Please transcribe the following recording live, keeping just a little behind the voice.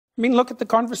I mean, look at the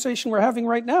conversation we're having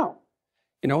right now.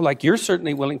 You know, like you're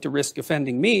certainly willing to risk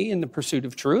offending me in the pursuit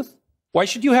of truth. Why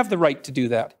should you have the right to do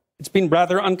that? It's been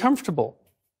rather uncomfortable.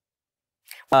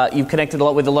 You've connected a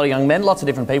lot with a lot of young men, lots of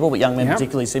different people, but young men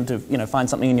particularly seem to, find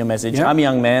something in your message. I'm a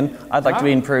young man. I'd like to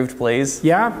be improved, please.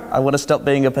 I want to stop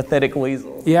being a pathetic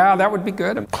weasel. Yeah, that would be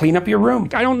good. Clean up your room.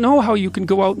 I don't know how you can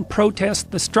go out and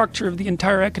protest the structure of the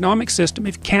entire economic system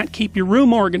if you can't keep your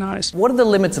room organized. What are the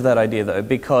limits of that idea, though?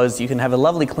 Because you can have a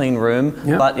lovely clean room,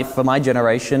 but if for my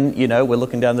generation, we're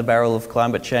looking down the barrel of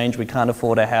climate change, we can't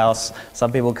afford a house,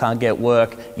 some people can't get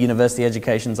work, university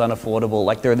education's unaffordable.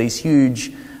 Like, there are these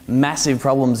huge, massive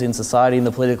problems in society and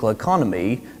the political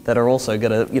economy that are also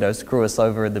going to, screw us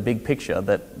over in the big picture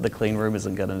that the clean room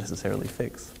isn't going to necessarily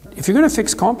fix. If you're going to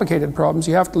fix complicated problems,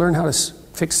 you have to learn how to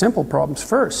fix simple problems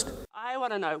first. I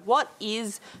want to know, what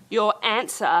is your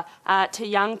answer to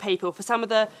young people for some of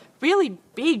the really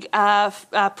big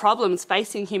problems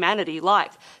facing humanity,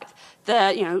 like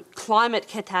the climate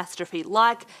catastrophe,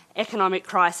 like economic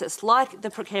crisis, like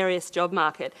the precarious job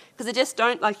market? Because I just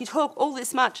don't, you talk all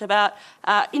this much about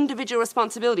individual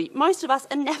responsibility. Most of us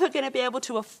are never going to be able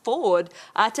to afford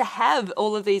to have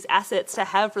all of these assets to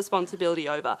have responsibility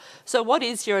over. So what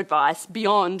is your advice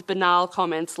beyond banal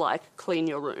comments like clean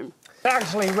your room? It's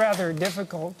actually rather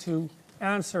difficult to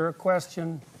answer a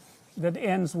question that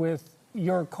ends with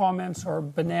your comments are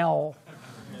banal.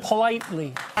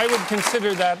 Politely. I would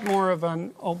consider that more of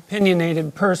an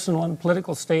opinionated personal and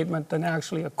political statement than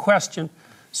actually a question.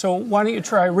 So why don't you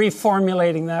try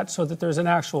reformulating that so that there's an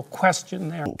actual question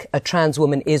there? A trans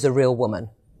woman is a real woman.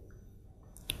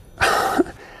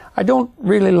 I don't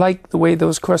really like the way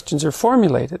those questions are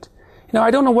formulated.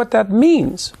 I don't know what that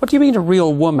means. What do you mean a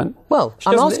real woman? Well,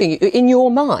 I'm asking you, in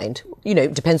your mind,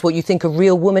 it depends what you think a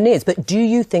real woman is, but do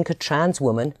you think a trans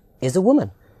woman is a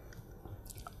woman?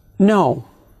 No.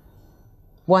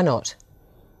 Why not?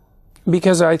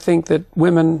 Because I think that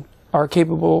women are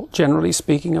capable, generally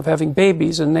speaking, of having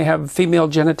babies, and they have female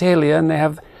genitalia, and they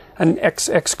have an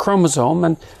XX chromosome,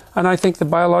 and I think the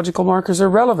biological markers are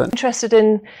relevant. Interested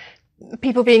in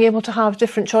people being able to have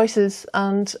different choices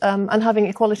and having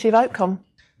equality of outcome.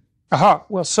 Aha.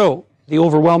 Well, so the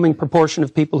overwhelming proportion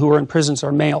of people who are in prisons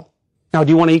are male. Now, do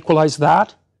you want to equalize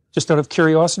that, just out of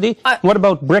curiosity? What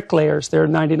about bricklayers? They're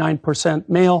 99%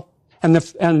 male.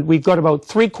 And we've got about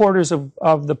 3/4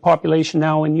 of the population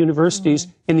now in universities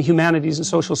in the humanities and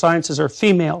social sciences are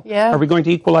female. Are we going to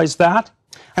equalize that?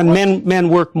 And men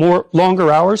work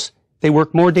longer hours. They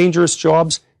work more dangerous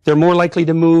jobs. They're more likely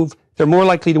to move. They're more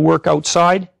likely to work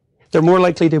outside. They're more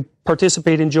likely to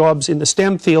participate in jobs in the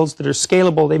STEM fields that are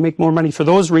scalable. They make more money for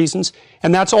those reasons.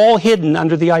 And that's all hidden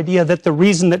under the idea that the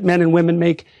reason that men and women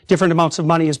make different amounts of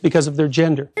money is because of their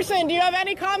gender. Anderson, do you have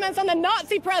any comments on the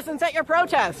Nazi presence at your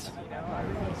protest?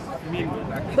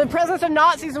 The presence of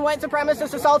Nazis and white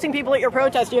supremacists assaulting people at your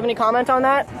protest. Do you have any comment on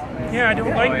that? Yeah, I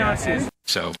don't like Nazis.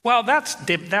 Well,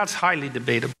 that's highly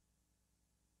debatable.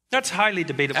 That's highly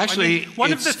debatable. Actually,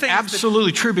 it's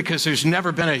absolutely true, because there's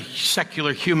never been a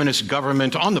secular humanist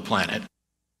government on the planet.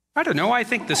 I don't know. I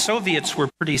think the Soviets were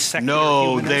pretty secular.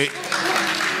 No, humanists.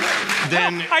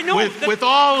 Then, I know with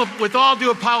all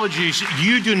due apologies,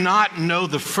 you do not know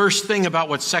the first thing about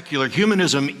what secular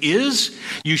humanism is.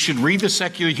 You should read the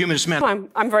Secular Humanist Manifesto.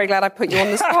 I'm very glad I put you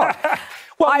on the spot.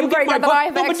 Well, I'm very glad that I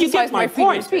have exercised my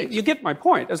freedom of speech. You get my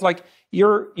point. It's like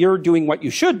you're doing what you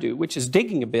should do, which is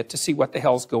digging a bit to see what the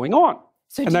hell's going on.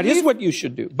 So and that is what you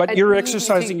should do. But you're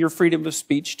exercising your freedom of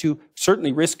speech to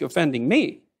certainly risk offending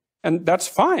me. And that's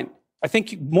fine. I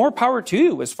think more power to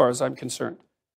you as far as I'm concerned.